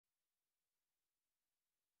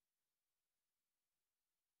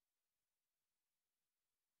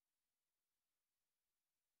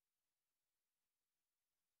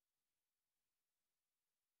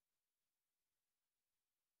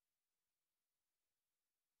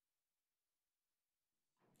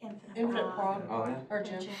Infant prom, Oh, yeah. or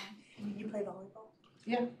gym. You play volleyball?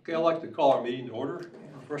 Yeah. Okay, I'd like to call our meeting to order.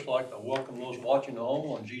 First, I'd like to welcome those watching at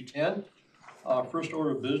home on G10. First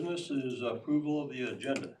order of business is approval of the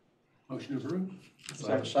agenda. Motion approved. Do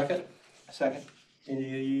I have a second? Second.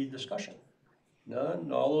 Any discussion?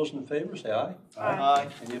 None? All those in favor say aye. Aye.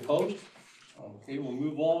 Any opposed? Okay, we'll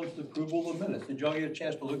move on to the approval of the minutes. Did y'all get a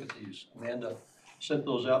chance to look at these? Amanda sent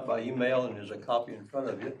those out by email and there's a copy in front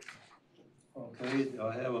of you. Okay,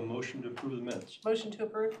 I have a motion to approve the minutes. Motion to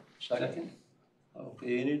approve. Second.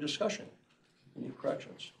 Okay, any discussion? Any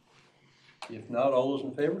corrections? If not, all those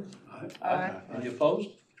in favor? Aye. Any opposed?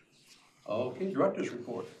 Okay, director's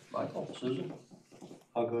report. Michael, Susan?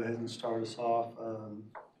 I'll go ahead and start us off.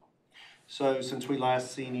 So since we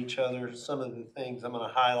last seen each other, some of the things I'm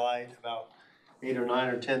gonna highlight, about 8 or 9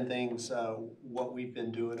 or 10 things, what we've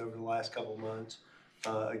been doing over the last couple of months,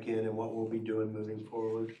 again, and what we'll be doing moving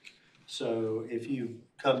forward. So if you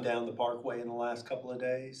come down the parkway in the last couple of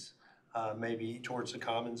days, maybe towards the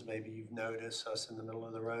commons, maybe you've noticed us in the middle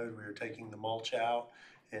of the road. We are taking the mulch out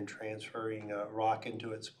and transferring rock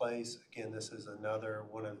into its place. Again, this is another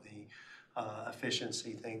one of the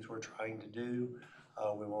efficiency things we're trying to do.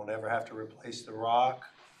 We won't ever have to replace the rock,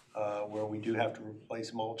 where we do have to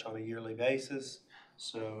replace mulch on a yearly basis.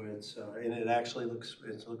 So it's and it actually looks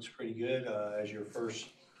pretty good as you're first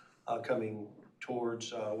coming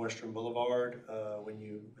towards Western Boulevard. When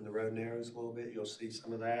the road narrows a little bit, you'll see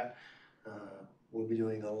some of that. We'll be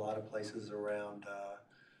doing a lot of places around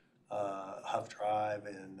Huff Drive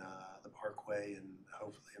and the Parkway, and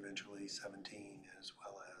hopefully eventually 17, as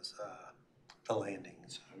well as the landing.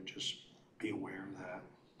 So just be aware of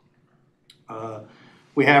that.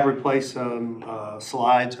 We have replaced some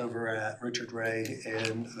slides over at Richard Ray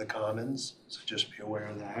and the Commons, so just be aware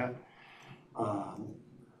of that. I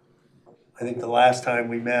think the last time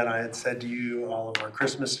we met, I had said to you all of our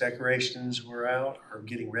Christmas decorations were out or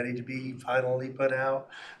getting ready to be finally put out.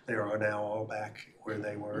 They are now all back where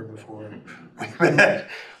they were before we met.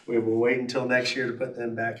 We will wait until next year to put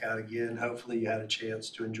them back out again. Hopefully you had a chance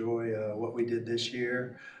to enjoy what we did this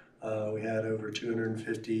year. We had over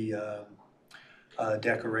 250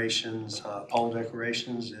 decorations, pole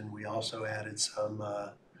decorations, and we also added some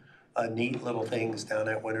neat little things down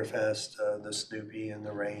at Winterfest, the Snoopy and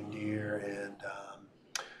the reindeer and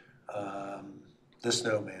the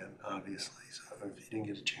snowman, obviously. So if you didn't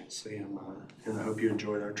get a chance to see them, and I hope you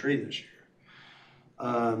enjoyed our tree this year.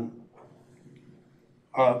 From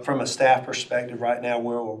a staff perspective, right now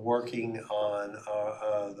we're working on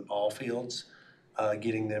the ball fields,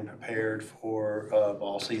 getting them prepared for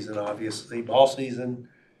ball season. Obviously, ball season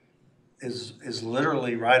is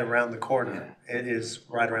literally right around the corner. It is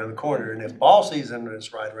right around the corner. And if ball season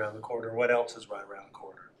is right around the corner, what else is right around the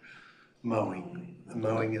corner? Mowing. And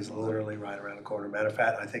mowing is literally right around the corner. Matter of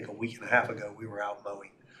fact, I think a week and a half ago we were out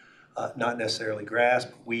mowing. Not necessarily grass,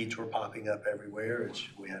 but weeds were popping up everywhere.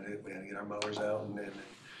 We had to get our mowers out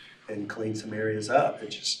and clean some areas up.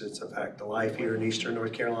 It's a fact of life here in Eastern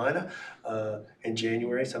North Carolina. In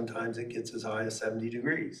January, sometimes it gets as high as 70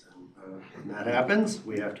 degrees. When that happens,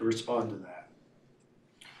 we have to respond to that.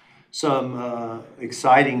 Some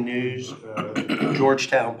exciting news,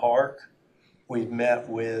 Georgetown Park. We've met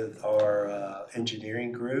with our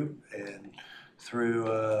engineering group, and through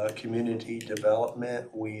community development,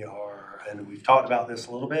 and we've talked about this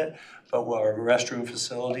a little bit, but our restroom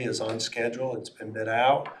facility is on schedule. It's been bid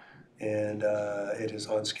out, and it is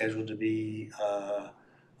on schedule to be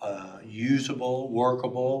usable,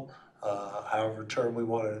 workable, however term we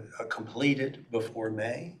want to complete it before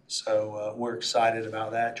May. So we're excited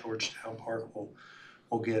about that. Georgetown Park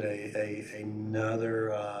will get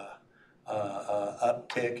another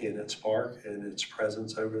uptick in its park, and its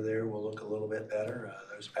presence over there will look a little bit better.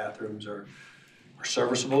 Those bathrooms are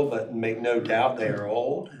serviceable, but make no doubt they are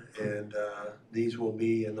old, and these will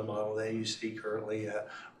be in the model that you see currently at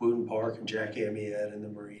Wooten Park and Jack Amyette and the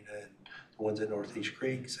Marina, and the ones at Northeast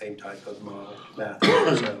Creek, same type of model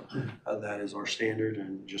bathroom. So that is our standard,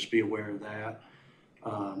 and just be aware of that.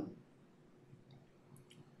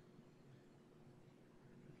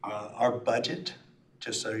 Our budget,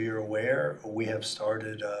 just so you're aware, we have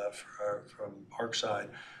started from Parkside.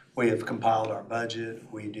 We have compiled our budget.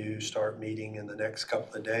 We do start meeting in the next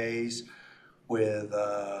couple of days with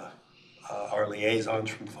our liaisons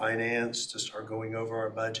from finance to start going over our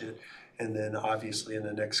budget. And then obviously in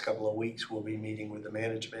the next couple of weeks, we'll be meeting with the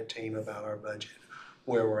management team about our budget,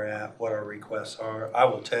 where we're at, what our requests are. I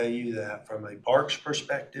will tell you that from a parks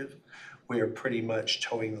perspective, we are pretty much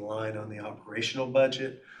towing the line on the operational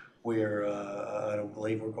budget. I don't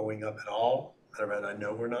believe we're going up at all. Matter of fact, I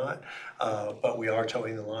know we're not, but we are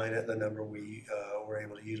towing the line at the number we we're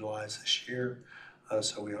able to utilize this year.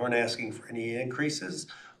 So we aren't asking for any increases.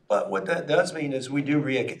 But what that does mean is we do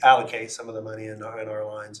reallocate some of the money in our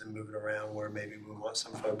lines and move it around where maybe we want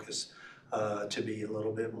some focus to be a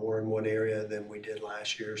little bit more in one area than we did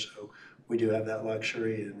last year. So we do have that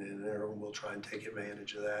luxury, and we'll try and take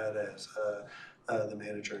advantage of that as the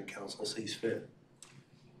manager and council sees fit.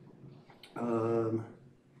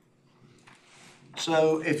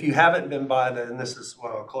 So if you haven't been by and this is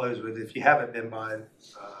what I'll close with, if you haven't been by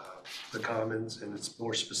the Commons, and it's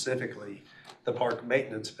more specifically the park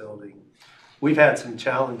maintenance building, we've had some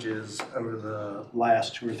challenges over the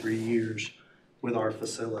last 2 or 3 years with our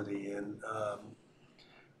facility. And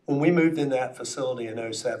when we moved in that facility in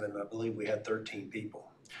 2007, I believe we had 13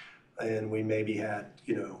 people. And we maybe had,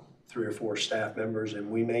 3 or 4 staff members, and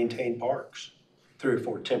we maintained parks. 3 or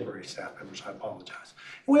 4 temporary staff members, I apologize.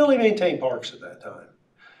 We only maintained parks at that time.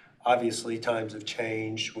 Obviously, times have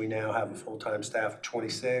changed. We now have a full-time staff of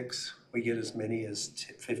 26. We get as many as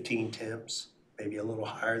 15 temps, maybe a little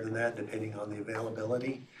higher than that, depending on the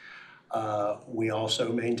availability. We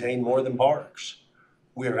also maintain more than parks.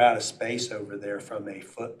 We're out of space over there from a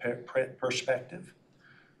footprint perspective.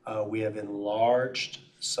 We have enlarged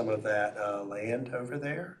some of that land over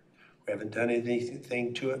there. We haven't done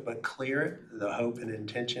anything to it but clear it. The hope and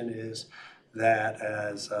intention is that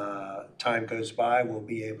as time goes by, we'll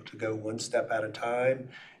be able to go one step at a time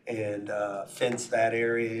and fence that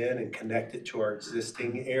area in and connect it to our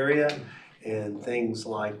existing area. And things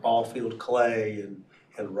like ball field clay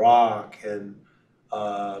and rock and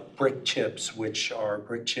brick chips, which are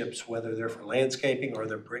brick chips, whether they're for landscaping or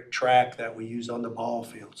the brick track that we use on the ball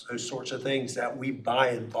fields, those sorts of things that we buy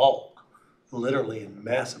in bulk, literally in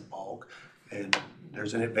massive bulk. And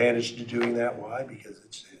there's an advantage to doing that. Why?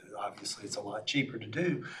 Because obviously it's a lot cheaper to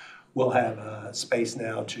do. We'll have space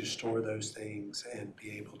now to store those things and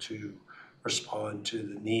be able to respond to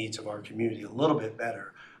the needs of our community a little bit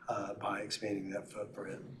better by expanding that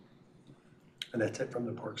footprint. And that's it from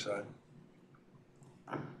the park side.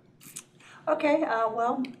 Okay,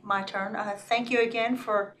 well, my turn. Thank you again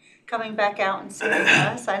for coming back out and seeing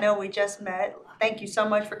us. I know we just met. Thank you so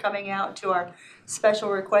much for coming out to our special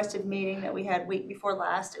requested meeting that we had week before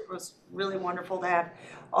last. It was really wonderful to have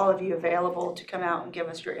all of you available to come out and give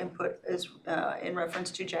us your input as in reference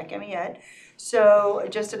to Jack Emiette. So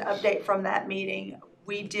just an update from that meeting.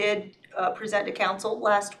 We did present to council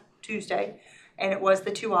last Tuesday, and it was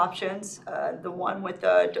the 2 options, the one with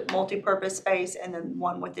the multi-purpose space and then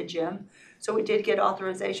one with the gym. So we did get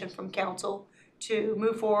authorization from council to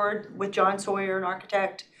move forward with John Sawyer, an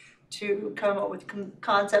architect, to come up with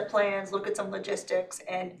concept plans, look at some logistics,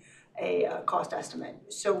 and a cost estimate.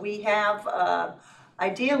 So we have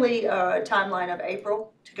ideally a timeline of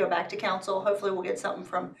April to go back to council. Hopefully we'll get something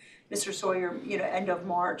from Mr. Sawyer, end of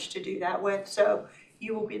March to do that with. So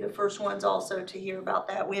you will be the first ones also to hear about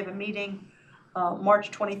that. We have a meeting March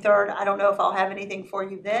 23rd. I don't know if I'll have anything for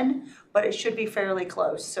you then, but it should be fairly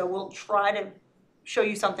close. So we'll try to show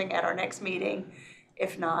you something at our next meeting.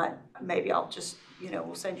 If not, maybe I'll just,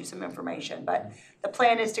 we'll send you some information. But the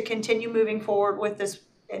plan is to continue moving forward with this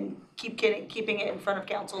and keeping it in front of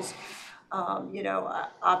council's,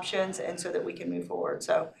 options, and so that we can move forward.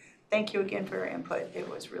 So thank you again for your input. It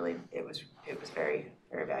was very,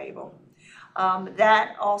 very valuable.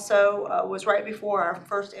 That also was right before our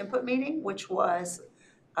first input meeting, which was,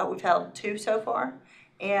 we've held 2 so far.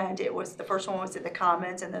 And it was, the first one was at the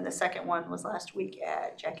Commons, and then the second one was last week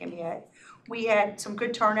at Jack Emiette. We had some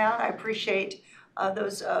good turnout. I appreciate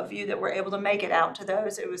those of you that were able to make it out to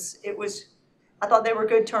those. I thought they were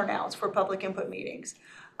good turnouts for public input meetings.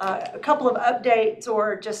 A couple of updates,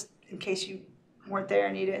 or just in case you weren't there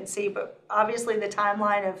and you didn't see, but obviously the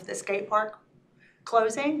timeline of the skate park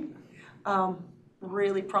closing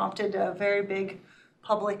really prompted a very big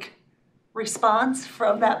public response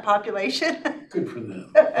from that population. Good for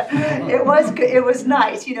them. It was good. It was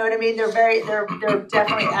nice. You know what I mean? They're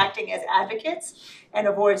definitely acting as advocates and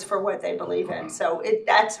a voice for what they believe in. So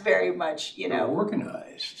that's very much, They're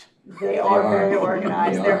organized. They are very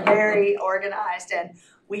organized. They're very organized, and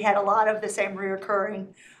we had a lot of the same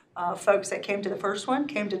reoccurring folks that came to the first one,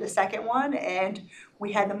 came to the second one, and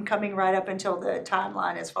we had them coming right up until the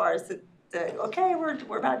timeline as far as the okay,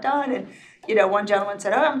 we're about done. And one gentleman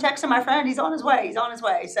said, "Oh, I'm texting my friend. He's on his way. He's on his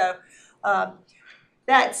way." So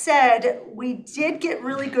that said, we did get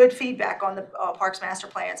really good feedback on the Parks Master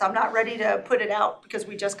Plan. So I'm not ready to put it out because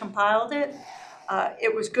we just compiled it.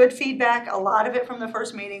 It was good feedback. A lot of it from the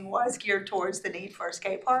first meeting was geared towards the need for a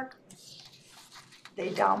skate park. They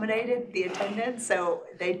dominated the attendance, so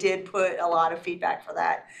they did put a lot of feedback for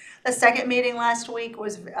that. The second meeting last week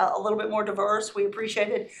was a little bit more diverse. We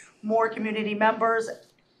appreciated more community members.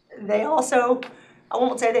 They also, I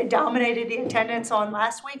won't say they dominated the attendance on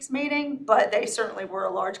last week's meeting, but they certainly were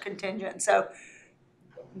a large contingent. So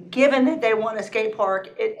given that they want a skate park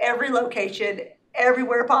at every location,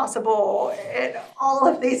 everywhere possible, and all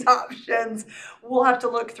of these options, we'll have to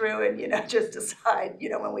look through and, just decide,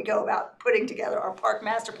 when we go about putting together our park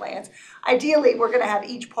master plans. Ideally, we're gonna have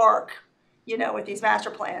each park, with these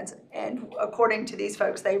master plans, and according to these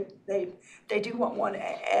folks, they do want one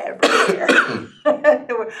everywhere.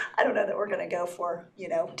 I don't know that we're gonna go for,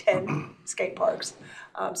 10 skate parks.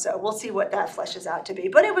 So we'll see what that fleshes out to be.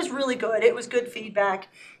 But it was really good. It was good feedback.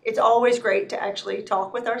 It's always great to actually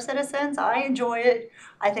talk with our citizens. I enjoy it.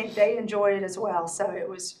 I think they enjoy it as well. So it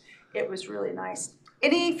was really nice.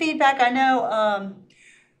 Any feedback? I know,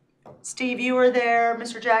 Steve, you were there,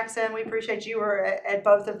 Mr. Jackson, we appreciate you were at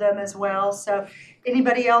both of them as well. So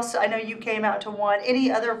anybody else, I know you came out to one.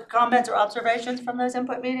 Any other comments or observations from those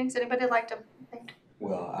input meetings? Anybody like to think?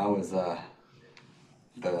 Well, I was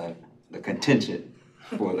the contingent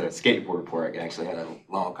for the skateboard park. Actually had a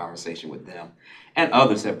long conversation with them, and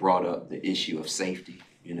others have brought up the issue of safety.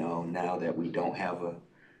 Now that we don't have a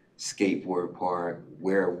skateboard park,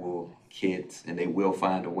 where will kids, and they will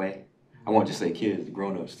find a way. I won't just say kids,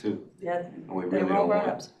 grown-ups too. Yeah, And we really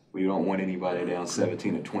don't want anybody down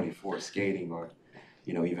 17 or 24 skating, or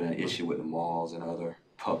even an issue with the malls and other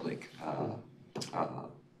public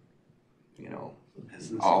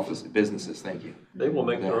businesses. Thank you. They will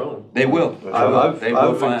make their own. They will. I've They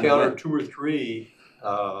will find a way. encountered 2 or 3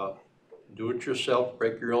 do-it-yourself,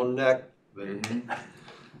 break your own neck,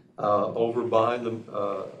 over behind them,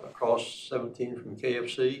 across 17 from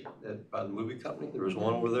KFC by the movie company. There was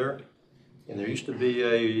one over there. And there used to be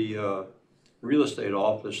a real estate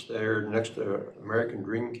office there next to American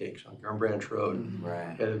Dream Cakes on Gum Branch Road.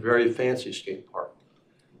 Right. Had a very fancy skate park.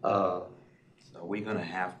 So we're gonna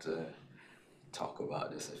have to talk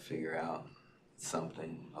about this and figure out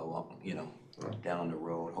something along, down the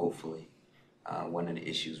road, hopefully. One of the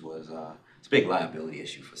issues was, it's a big liability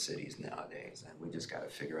issue for cities nowadays, and we just gotta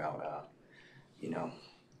figure out,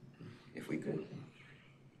 if we could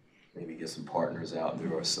maybe get some partners out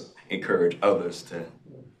there, or encourage others to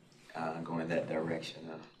go in that direction,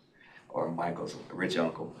 or Michael's rich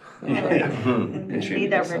uncle. Need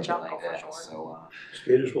that rich uncle for sure. So,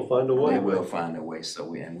 Skaters will find a way. they will find a way. So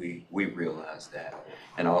we realize that,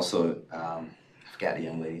 and also I forgot the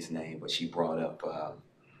young lady's name, but she brought up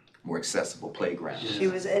more accessible playgrounds. She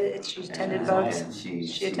attended both. She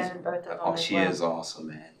attended both of them Oh, as she well. is awesome,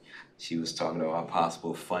 man. She was talking about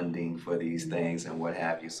possible funding for these things and what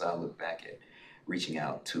have you. So I look back at reaching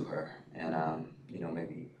out to her, and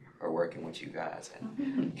maybe her working with you guys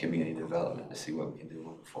and community development to see what we can do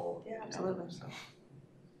moving forward. Yeah, absolutely. So.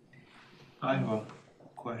 I have a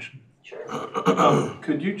question. Sure.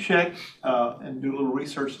 Could you check and do a little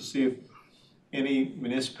research to see if any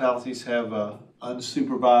municipalities have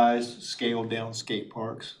unsupervised, scaled down skate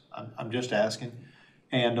parks? I'm just asking.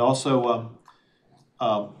 And also,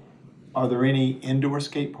 are there any indoor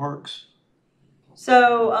skate parks?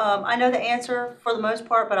 So I know the answer for the most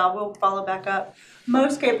part, but I will follow back up.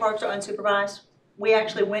 Most skate parks are unsupervised. We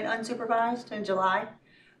actually went unsupervised in July.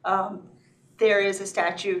 There is a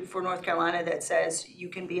statute for North Carolina that says you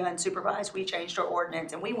can be unsupervised. We changed our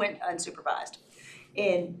ordinance and we went unsupervised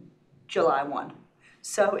in July 1.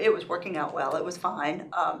 So it was working out well. It was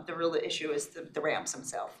fine. The real issue is the ramps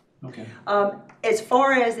themselves. Okay. As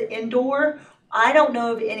far as indoor, I don't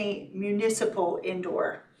know of any municipal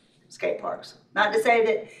indoor skate parks. Not to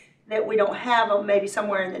say that we don't have them maybe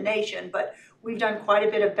somewhere in the nation, but we've done quite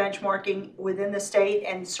a bit of benchmarking within the state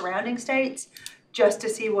and surrounding states just to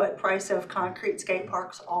see what price of concrete skate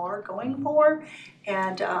parks are going for,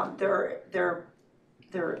 and they're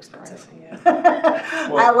expensive.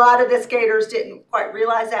 A lot of the skaters didn't quite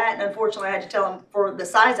realize that, and unfortunately I had to tell them for the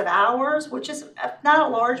size of ours, which is not a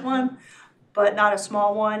large one, but not a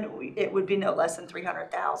small one, it would be no less than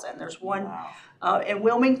 $300,000. There's one in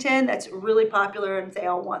Wilmington that's really popular, and they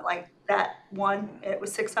all want like that one. It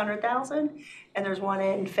was $600,000, and there's one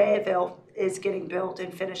in Fayetteville is getting built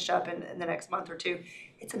and finished up in the next month or two.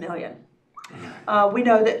 It's $1 million. We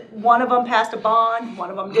know that one of them passed a bond, one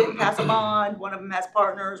of them didn't pass a bond, one of them has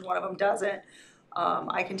partners, one of them doesn't.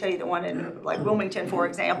 I can tell you the one in like Wilmington, for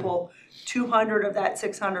example, 200 of that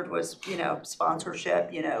 600 was,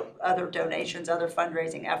 sponsorship, other donations, other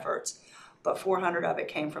fundraising efforts, but 400 of it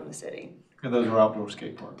came from the city. And those are outdoor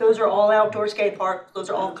skate parks? Those are all outdoor skate parks. Those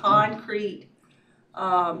are all concrete,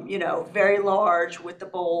 very large with the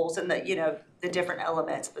bowls and the different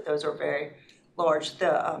elements, but those are very large.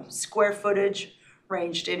 The square footage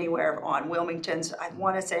ranged anywhere on Wilmington's, I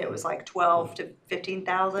wanna say it was like 12 to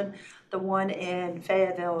 15,000. The one in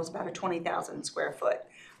Fayetteville is about a 20,000 square foot.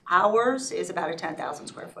 Ours is about a 10,000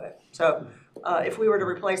 square foot. So, if we were to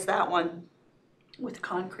replace that one with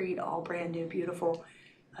concrete, all brand new, beautiful,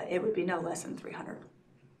 it would be no less than 300.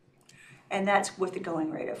 And that's with the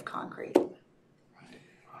going rate of concrete.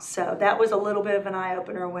 So that was a little bit of an eye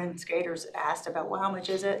opener when skaters asked about, well, how much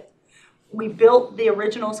is it? We built the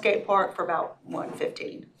original skate park for about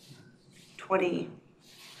 115, 20,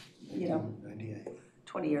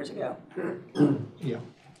 20 years ago.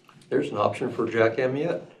 There's an option for Jack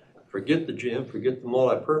Amiette. Forget the gym, forget the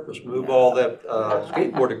multi-purpose, move all that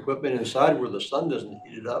skateboard equipment inside where the sun doesn't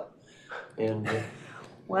heat it up. And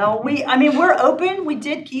Well, we're open. We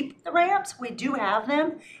did keep the ramps. We do have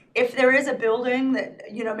them. If there is a building that,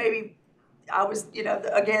 maybe I was,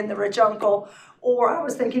 again, the rich uncle, or I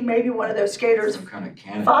was thinking maybe one of those skaters' Some kind of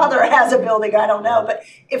canopy. father has a building, I don't know. But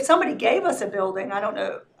if somebody gave us a building, I don't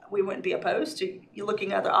know, we wouldn't be opposed to you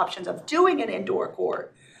looking at other options of doing an indoor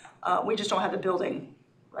court. We just don't have a building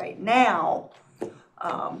right now.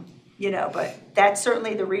 But that's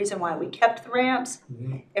certainly the reason why we kept the ramps.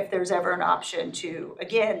 If there's ever an option to,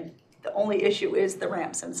 again, the only issue is the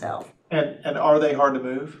ramps themselves. And are they hard to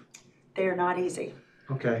move? They are not easy.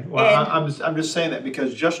 Okay, well, I'm just saying that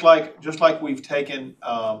because just like we've taken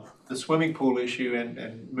the swimming pool issue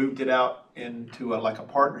and moved it out into like a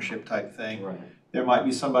partnership type thing. Right. There might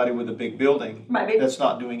be somebody with a big building Might be. that's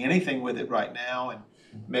not doing anything with it right now, and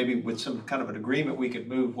maybe with some kind of an agreement, we could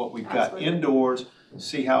move what we've got Absolutely. indoors,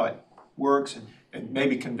 see how it works, and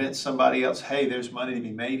maybe convince somebody else, hey, there's money to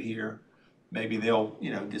be made here. Maybe they'll,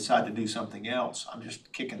 decide to do something else. I'm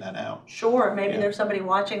just kicking that out. Sure, maybe Yeah. there's somebody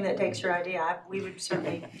watching that takes your idea. We would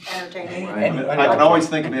certainly entertain I anything. can always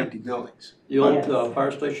think of empty buildings. the old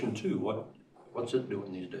fire station 2, what's it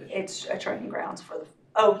doing these days? It's a training grounds for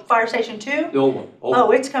Fire Station 2? The old one?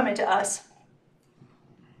 Oh, it's coming to us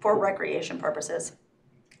for recreation purposes.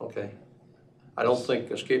 Okay. I don't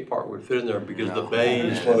think a skate park would fit in there because the No.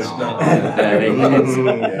 bays. We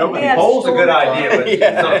have Pole's a good storage. idea,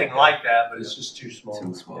 but something like that, but it's just too small.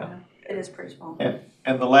 Too small. It is pretty small.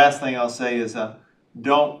 And the last thing I'll say is,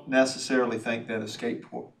 don't necessarily think that a skate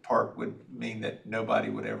park would mean that nobody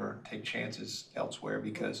would ever take chances elsewhere,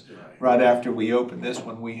 because right after we opened this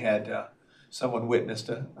one, we had someone witnessed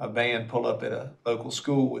a van pull up at a local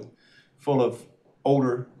school full of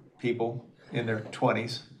older people in their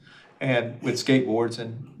 20s and with skateboards,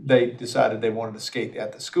 and they decided they wanted to skate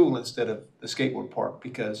at the school instead of the skateboard park,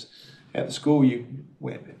 because at the school,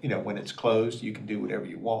 when it's closed, you can do whatever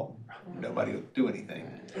you want. Nobody will do anything.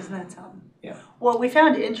 Isn't that something? Yeah. What we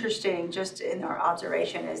found interesting, just in our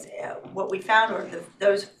observation, is what we found were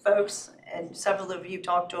those folks, and several of you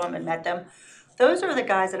talked to them and met them, those are the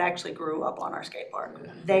guys that actually grew up on our skate park.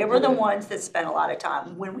 They were the ones that spent a lot of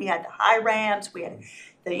time. When we had the high ramps, we had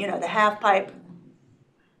the half pipe.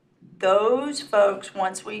 Those folks,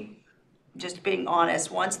 once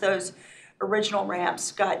those original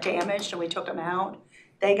ramps got damaged and we took them out,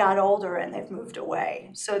 they got older and they've moved away.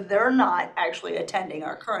 So they're not actually attending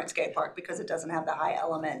our current skate park because it doesn't have the high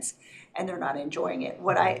elements and they're not enjoying it.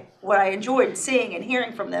 What I enjoyed seeing and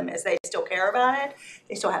hearing from them is they still care about it,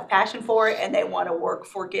 they still have passion for it, and they want to work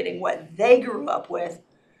for getting what they grew up with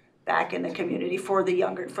back in the community for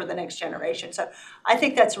the next generation. So I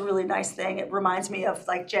think that's a really nice thing. It reminds me of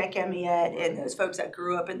like Jack Amiette and those folks that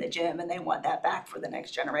grew up in the gym, and they want that back for the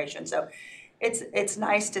next generation. So it's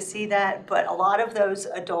nice to see that, but a lot of those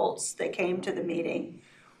adults that came to the meeting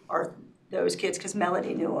are those kids, because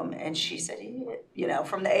Melody knew them, and she said,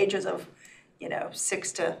 from the ages of,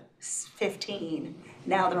 6 to 15,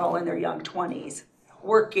 now they're all in their young 20s,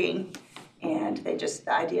 working, and the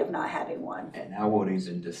idea of not having one. And I won't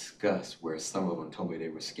even discuss where some of them told me they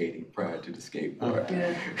were skating prior to the skateboard.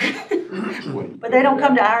 But they don't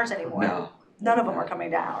come to ours anymore. No. None of them are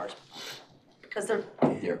coming to ours, because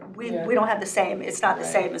Yeah. we don't have the same, it's not the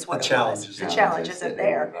same as what it was. The challenge isn't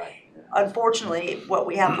there. Unfortunately, what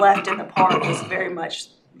we have left in the park is very much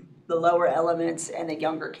the lower elements, and the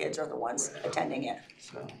younger kids are the ones attending it.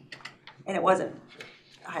 So, And it wasn't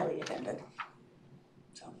highly attended.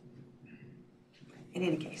 So, in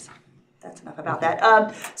any case, that's enough about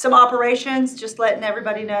that. Some operations, just letting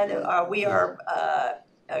everybody know that we are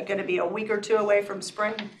going to be a week or two away from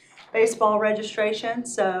spring baseball registration.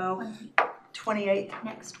 So 28th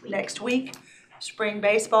next week, spring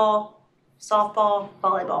baseball, softball,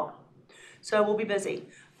 volleyball. So we'll be busy.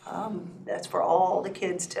 That's for all the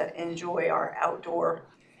kids to enjoy our outdoor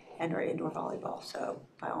and our indoor volleyball. So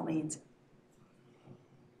by all means.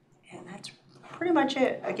 And that's pretty much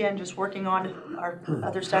it. Again, just working on our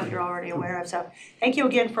other stuff you're already aware of. So thank you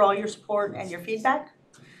again for all your support and your feedback.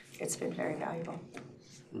 It's been very valuable.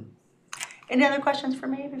 Any other questions for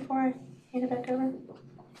me before I hand it back over?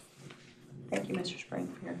 Thank you, Mr.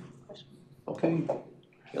 Spring, for your question. Okay,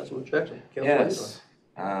 Councilman Jackson. Councilman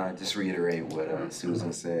Yes, just reiterate what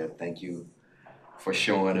Susan said. Thank you for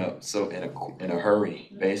showing up so in a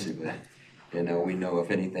hurry, basically. You know, we know if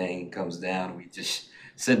anything comes down, we just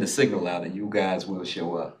send a signal out and you guys will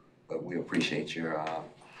show up. But we appreciate your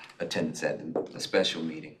attendance at the special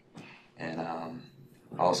meeting. And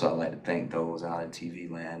also I'd like to thank those out in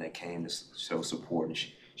TV land that came to show support and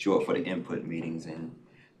show up for the input meetings and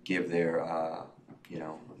give their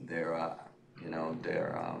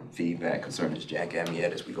feedback concerning Jack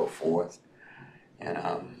Amiette as we go forth. And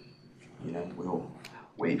we'll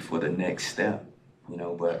wait for the next step,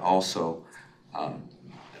 but also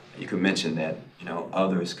you can mention that,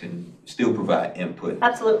 others can still provide input.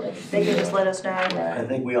 Absolutely. They can just let us know. I Right,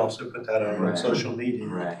 think we also put that out on Right. social media.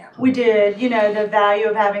 right. We did. The value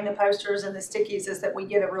of having the posters and the stickies is that we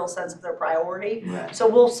get a real sense of their priority. Right. So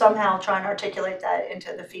we'll somehow try and articulate that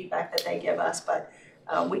into the feedback that they give us, but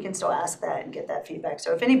we can still ask that and get that feedback.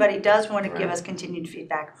 So if anybody does want to give Right. us continued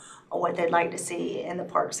feedback on what they'd like to see in the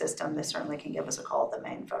park system, they certainly can give us a call at the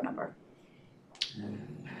main phone number.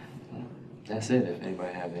 That's it. If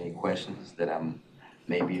anybody have any questions that I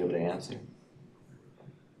may be able to answer.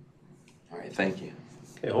 All right, thank you.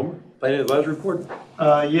 Okay, Homer, planning advisory report?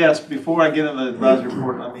 Yes, before I get into the advisory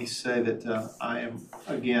report, let me say that I am,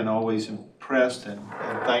 again, always impressed and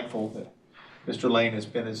thankful that Mr. Lane has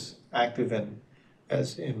been as active and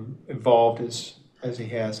as involved as he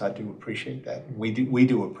has. I do appreciate that. And we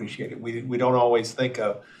do appreciate it. We don't always think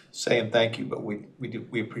of saying thank you, but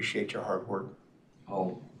we appreciate your hard work.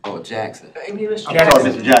 Oh, Jackson. I mean, Mr. I'm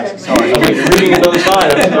sorry, Mr. Jackson, sorry. You're reading another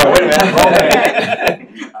sign, I'm sorry. Wait a minute, wrong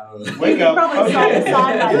man. Wake up. Probably saw the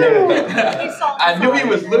sign by there. He saw the I knew he sign.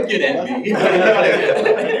 was looking at me. You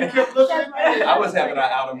kept looking at me. I was having an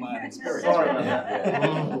out of mind experience. Sorry about that.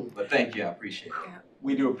 Yeah. But thank you, I appreciate it.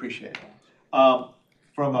 We do appreciate it.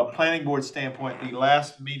 From a planning board standpoint, the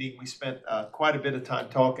last meeting, we spent quite a bit of time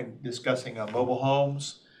discussing mobile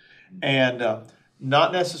homes. And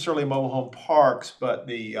not necessarily mobile home parks, but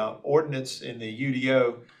the ordinance in the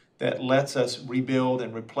UDO that lets us rebuild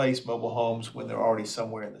and replace mobile homes when they're already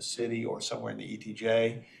somewhere in the city or somewhere in the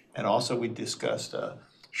ETJ. And also we discussed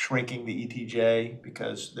shrinking the ETJ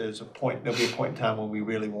because there'll be a point in time when we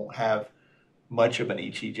really won't have much of an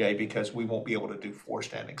ETJ because we won't be able to do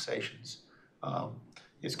forced annexations.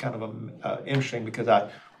 It's kind of interesting because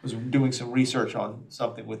I was doing some research on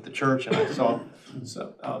something with the church and I saw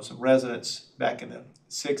some residents back in the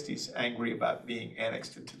 60s angry about being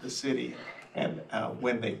annexed into the city. And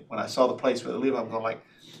when I saw the place where they live, I'm going like,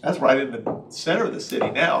 that's right in the center of the city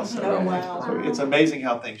now. So, Oh, wow. so it's amazing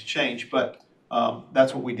how things change. But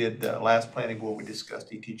that's what we did the last planning board. We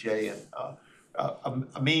discussed ETJ and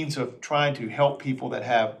a means of trying to help people that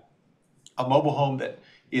have a mobile home that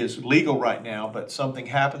is legal right now, but something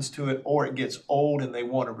happens to it or it gets old and they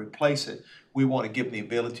want to replace it. We want to give them the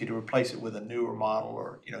ability to replace it with a newer model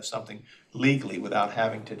or something legally without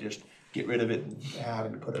having to just get rid of it and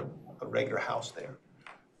having to put a regular house there.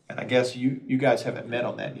 And I guess you guys haven't met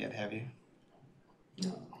on that yet, have you?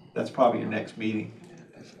 No. That's probably your next meeting.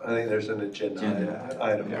 I think there's an agenda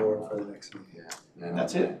item for the next meeting. Yeah. No,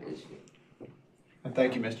 That's it. And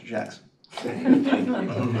thank you, Mr. Jackson.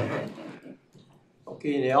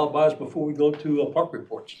 Okay, any alibis before we go to park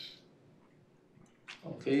reports?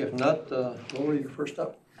 Okay, if not, Lori, you're first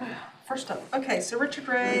up. First up, okay, so Richard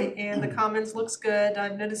Ray and the Commons looks good.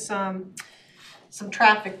 I've noticed some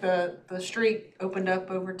traffic. The street opened up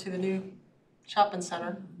over to the new shopping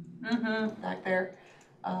center back there.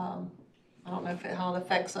 I don't know how it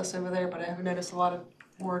affects us over there, but I have noticed a lot of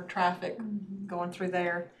more traffic going through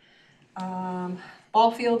there.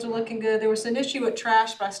 Ball fields are looking good. There was an issue with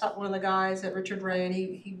trash, but I stopped one of the guys at Richard Ray and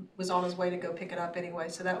he was on his way to go pick it up anyway,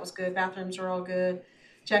 so that was good. Bathrooms are all good.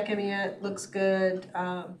 Jack Amiette looks good.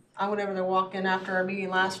 I went over there walking after our meeting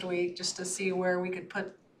last week just to see where we could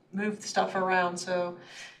move the stuff around. So,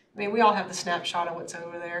 I mean, we all have the snapshot of what's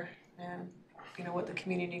over there and what the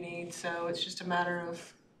community needs. So it's just a matter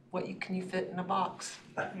of what can you fit in a box.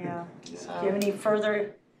 Yeah. So. Do you have any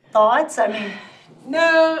further thoughts? I mean,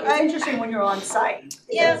 No, it's interesting when you're on site.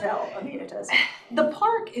 It does help. I mean, it does. The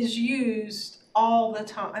park is used all the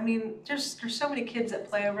time. I mean, there's so many kids that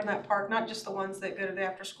play over in that park, not just the ones that go to the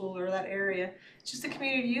after school or that area. It's just the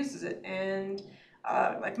community uses it. And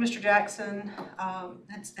like Mr. Jackson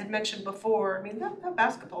had mentioned before, I mean, that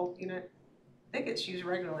basketball unit, it gets used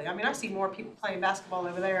regularly. I mean, I see more people playing basketball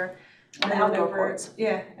over there And the then outdoor over- courts.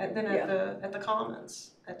 Yeah, and then Yeah. at the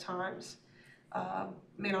commons at times. I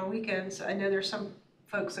mean, on weekends, I know there's some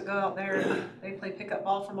folks that go out there and they play pickup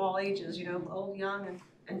ball from all ages, you know, old, young,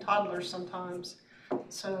 and toddlers sometimes.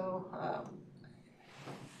 So,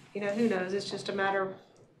 you know, who knows? It's just a matter of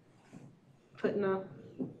putting a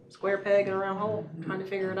square peg in a round hole, trying to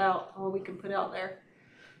figure it out, what we can put out there.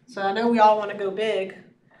 So I know we all want to go big,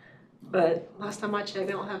 but last time I checked,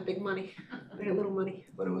 they don't have big money. They have little money.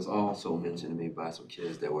 But it was also mentioned to me by some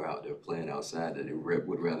kids that were out there playing outside that they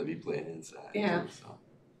would rather be playing inside. Yeah. Too,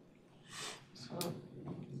 So,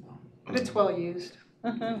 but it's well used.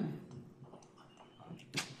 Mm-hmm.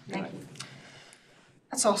 Thank you.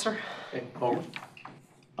 That's all, sir. Okay, Homer?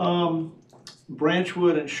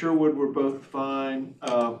 Branchwood and Sherwood were both fine.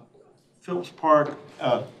 Phillips Park,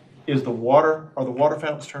 are the water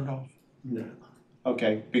fountains turned off? No.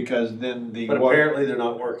 Okay, because then the But water. apparently they're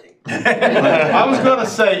not working. I was gonna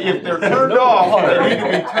say, if they're turned off, they need to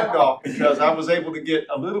be turned off, because I was able to get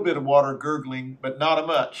a little bit of water gurgling, but not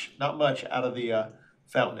much out of the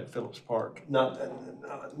fountain at Phillips Park. Not front of the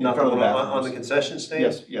on bathrooms. the concession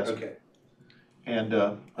stand? Yes. Okay. And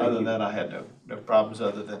other than that, I had no problems,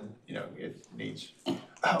 other than, you know, it needs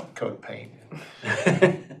a coat of paint.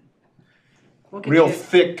 We'll get Real you,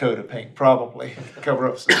 thick coat of paint, probably, cover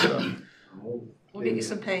up some stuff. we'll get you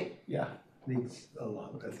some paint. Yeah, Needs a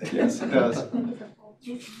lot, I think. yes, it does.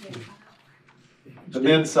 The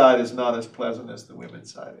men's side is not as pleasant as the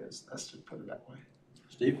women's side is, let's just put it that way.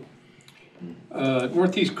 Steve?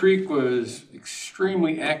 Northeast Creek was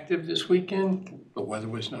extremely active this weekend. The weather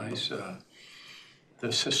was nice.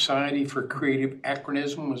 The Society for Creative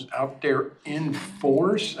Acronism was out there in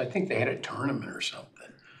force. I think they had a tournament or something.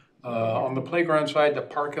 On the playground side, the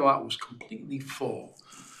parking lot was completely full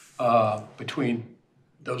between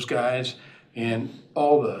those guys and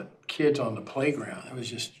all the kids on the playground. There was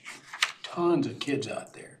just tons of kids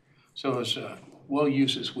out there. So it was well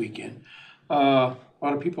used this weekend. A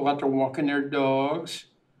lot of people out there walking their dogs.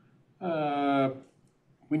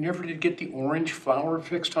 We never did get the orange flower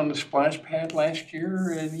fixed on the splash pad last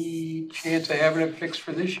year. Any chance of having it fixed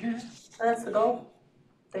for this year? So that's the goal.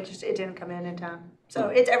 It didn't come in time. So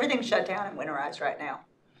everything's shut down and winterized right now.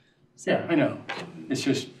 Yeah, I know. It's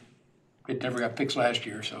just, it never got fixed last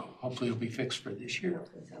year, so hopefully it'll be fixed for this year.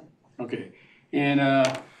 Okay, and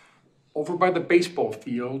over by the baseball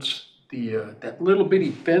fields, that little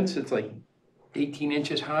bitty fence, it's like 18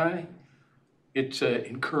 inches high. It's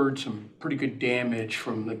incurred some pretty good damage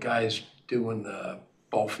from the guys doing the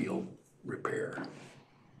ball field repair.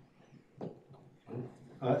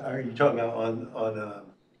 Are you talking about on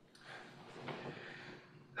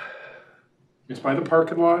It's by the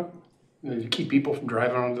parking lot, to keep people from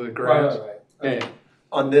driving onto the grass. Right. Yeah,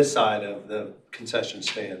 On this side of the concession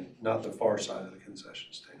stand, not the far side of the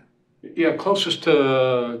concession stand? yeah, closest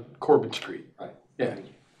to Corbin Street. Right. Yeah,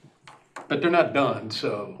 but they're not done,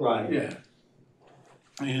 so. Right. Yeah.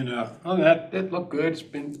 And other than that, it looked good. It's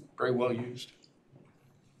been very well used.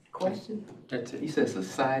 Question? That's You it. said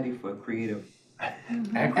Society for Creative.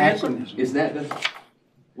 Acronym. Is that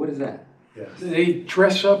what is that? Yes. They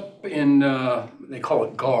dress up in, they call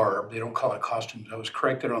it garb. They don't call it costumes. I was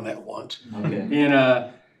corrected on that once. Okay.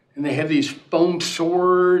 And they have these foam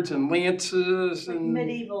swords and lances and.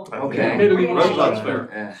 Medieval. Okay. Medieval. Renaissance fair.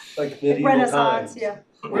 Yeah. Like medieval Renaissance, times. yeah.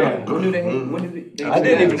 When do they? I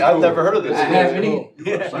didn't even, I've never heard of this. I haven't either.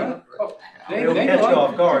 Yeah. They It'll catch you know.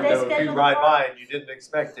 off guard Do they though, if you schedule ride a by and you didn't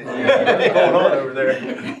expect it. What's going on over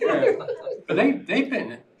there? But they've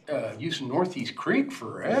been using Northeast Creek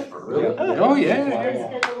forever. Really? Oh,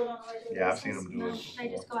 yeah. Yeah, I've seen them do it. They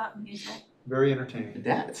just go out and use it. Very entertaining.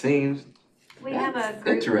 That seems We have a group,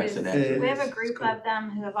 interesting. Actually. we have a group of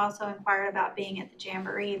them who have also inquired about being at the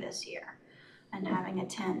Jamboree this year and having a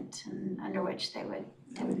tent and under which they would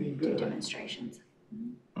do demonstrations.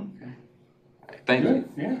 Okay. Thank you.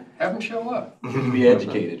 Yeah, have them show up. You be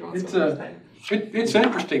educated on It's some of these things. It's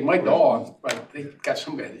interesting. My dog, like, they got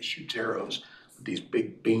some guy that shoots arrows with these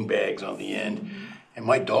big bean bags on the end. And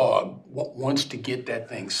my dog wants to get that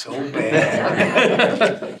thing so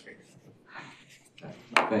bad.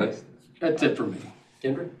 Thanks. That's it for me.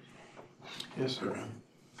 Kendra? Yes, sir.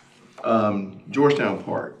 Georgetown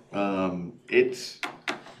Park. It's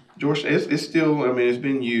still, I mean, it's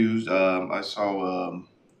been used. I saw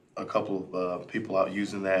a couple of people out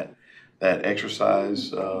using that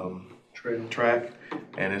exercise track,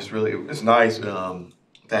 and it's nice to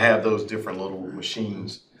have those different little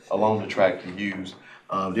machines along the track to use.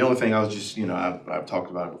 The only thing I was just, I've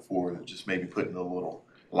talked about it before, just maybe putting a little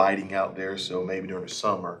lighting out there, so maybe during the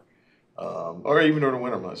summer, or even during the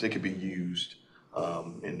winter months, it could be used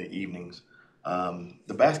in the evenings.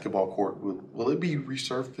 The basketball court, will it be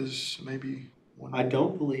resurfaced maybe one I day?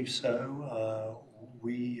 don't believe so.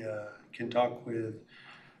 We can talk with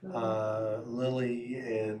Lily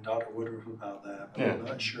and Dr. Woodruff about that, but I'm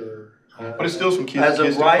not sure. But it's still some kids As of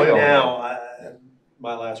to play right on. now,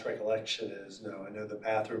 my last recollection is no. I know the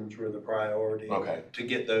bathrooms were the priority Okay. to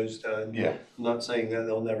get those done. Yeah, I'm not saying that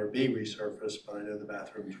they'll never be resurfaced, but I know the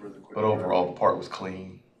bathrooms were the quick. but overall, the park was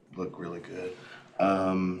clean, looked really good.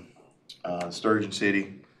 Sturgeon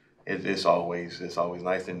City, it's always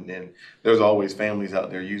nice, and there's always families out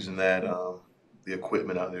there using that, the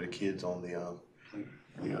equipment out there, the kids on the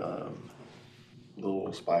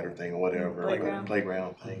little spider thing or whatever.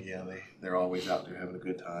 Playground thing, yeah, they're always out there having a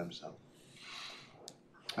good time, so.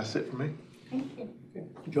 That's it for me. Thank you.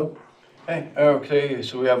 Joe? Hey, okay,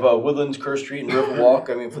 so we have Woodlands, Kerr Street, and Riverwalk.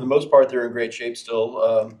 I mean, for the most part, they're in great shape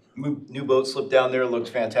still. New boat slip down there looks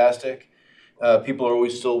fantastic. People are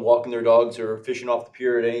always still walking their dogs or fishing off the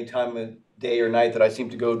pier at any time of day or night that I seem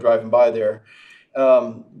to go driving by there.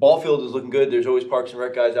 Ball field is looking good. There's always Parks and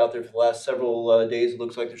Rec guys out there for the last several days. It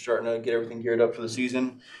looks like they're starting to get everything geared up for the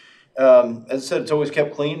season. As I said, it's always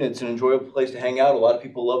kept clean. It's an enjoyable place to hang out. A lot of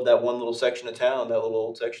people love that one little section of town, that little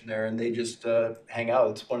old section there, and they just hang out.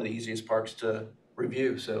 It's one of the easiest parks to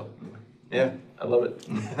review. So, yeah, I love it.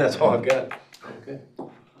 That's all I've got. Okay.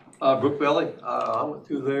 Brook Valley, I went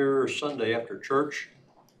through there Sunday after church,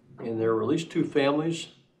 and there were at least 2 families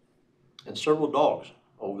and several dogs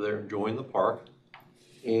over there enjoying the park.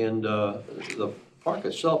 And the park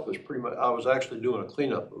itself was pretty much, I was actually doing a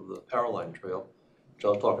cleanup of the power line trail. I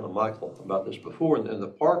was talking to Michael about this before, and the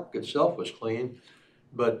park itself was clean,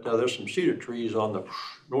 but there's some cedar trees on the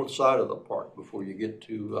north side of the park before you get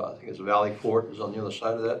to, I think it's Valley Court is on the other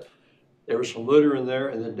side of that. There was some litter in there,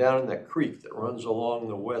 and then down in that creek that runs along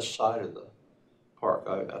the west side of the park,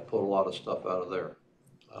 I pulled a lot of stuff out of there.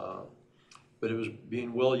 But it was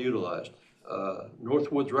being well utilized.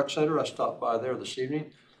 Northwoods Rec Center, I stopped by there this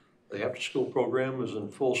evening. The after-school program was in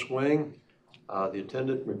full swing. The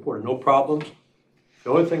attendant reported no problems. The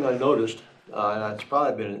only thing I noticed, and it's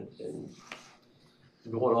probably been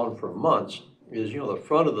going on for months, is, the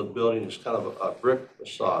front of the building is kind of a brick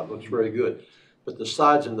facade, looks very good. But the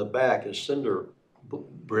sides and the back is cinder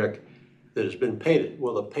brick that has been painted.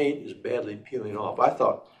 Well, the paint is badly peeling off. I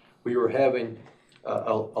thought we were having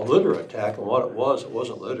a litter attack, and what it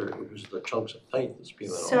wasn't litter, it was the chunks of paint that's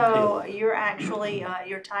peeling off. So you're actually,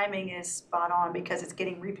 your timing is spot on because it's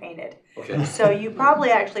getting repainted. Okay. So you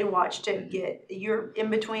probably actually watched it you're in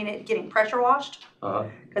between it getting pressure washed.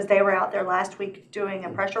 Because they were out there last week doing a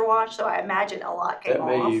pressure wash, so I imagine a lot came That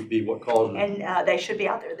off. may be what caused it. And they should be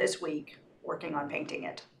out there this week working on painting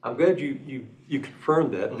it. I'm glad you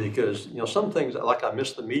confirmed that, because, some things, like I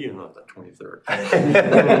missed the meeting on the 23rd.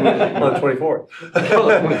 On the 24th.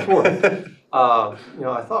 On the 24th.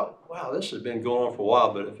 I thought, wow, this has been going on for a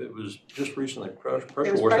while, but if it was just recently pressure wash, that's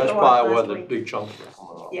pressure wash probably why last the week. big chunks were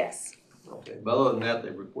coming off. Yes. Okay, but other than that, they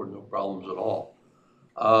reported no problems at all.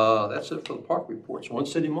 That's it for the park reports. One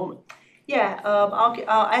city moment. Yeah,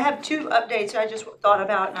 I have 2 updates I just thought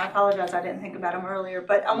about, and I apologize I didn't think about them earlier,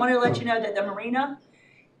 but I want to let you know that the marina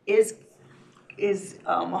is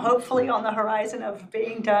hopefully on the horizon of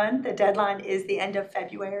being done. The deadline is the end of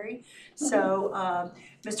February. So,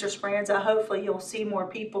 Mr. Speranza, hopefully you'll see more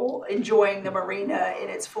people enjoying the marina in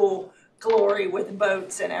its full glory with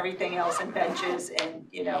boats and everything else and benches and,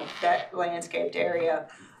 that landscaped area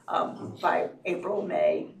by April,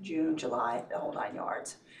 May, June, July, the whole 9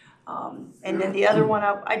 yards. And then the other one,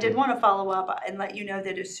 I did want to follow up and let you know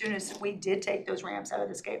that as soon as we did take those ramps out of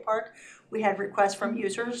the skate park, we had requests from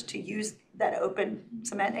users to use that open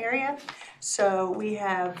cement area. So we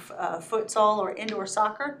have futsal or indoor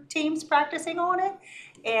soccer teams practicing on it.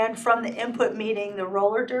 And from the input meeting, the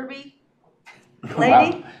roller derby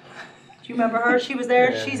lady, do you remember her? She was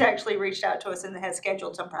there. Yeah. She's actually reached out to us and has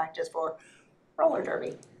scheduled some practice for roller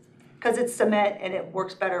derby because it's cement and it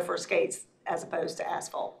works better for skates as opposed to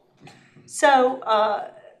asphalt. So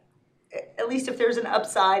at least if there's an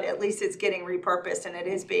upside, at least it's getting repurposed and it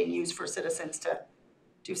is being used for citizens to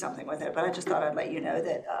do something with it. But I just thought I'd let you know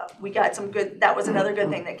that we got some good, that was another good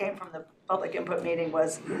thing that came from the public input meeting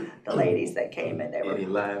was the ladies that came and they were. Any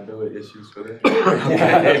liability issues for that?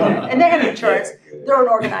 And they have insurance. They're an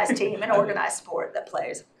organized team, an organized sport that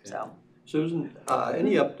plays, so. Susan,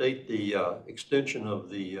 any update, the extension of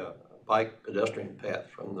the bike pedestrian path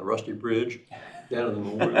from the Rusty Bridge down to the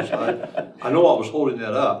memorial side? I know I was holding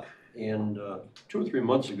that up, and 2 or 3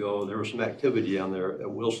 months ago, there was some activity down there at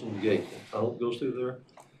Wilson Gate. The tunnel goes through there.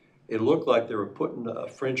 It looked like they were putting a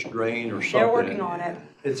French drain or something. They're working on it.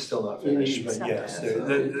 It's still not finished, but yes.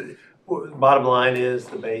 bottom line is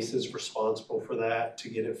the base is responsible for that to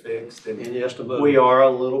get it fixed. And Any estimate? we are a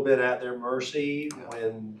little bit at their mercy.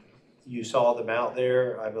 When you saw them out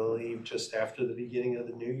there, I believe just after the beginning of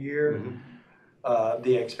the new year,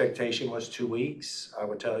 the expectation was 2 weeks. I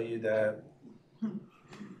would tell you that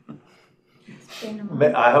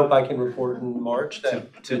I hope I can report in March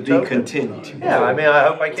that. To be continued. Yeah, I mean, I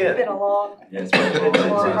hope I It's been can. a long, Yes,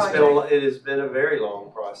 It has been a very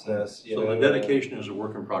long process, you So know. the dedication is a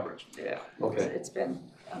work in progress. Yeah. Okay. it's been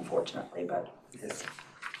unfortunately, but it's.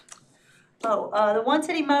 Oh, the One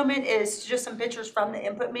City moment is just some pictures from the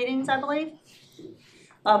input meetings, I believe.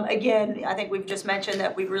 Again, I think we've just mentioned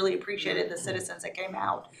that we really appreciated the citizens that came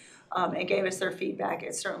out and gave us their feedback.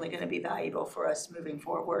 It's certainly gonna be valuable for us moving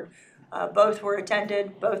forward. Both were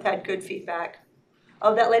attended, both had good feedback.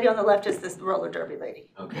 Oh, that lady on the left is this roller derby lady.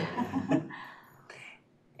 Okay.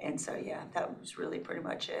 And so, yeah, that was really pretty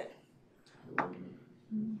much it. Yeah,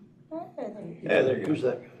 there you go. Who's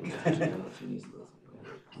that?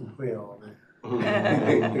 We all do.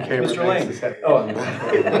 Mr. The camera Lane. makes us happy.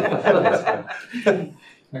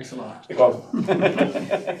 Thanks a lot.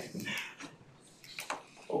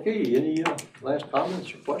 Okay, any last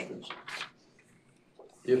comments or questions?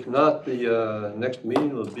 If not, the next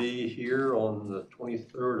meeting will be here on the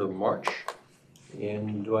 23rd of March.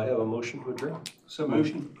 And do I have a motion to adjourn? So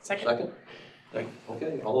motion. Second?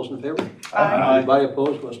 Okay, all those in favor? Aye. Anybody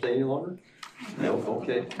opposed, want to stay any longer? No,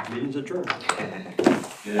 okay, meeting's adjourned.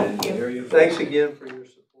 Thanks again for your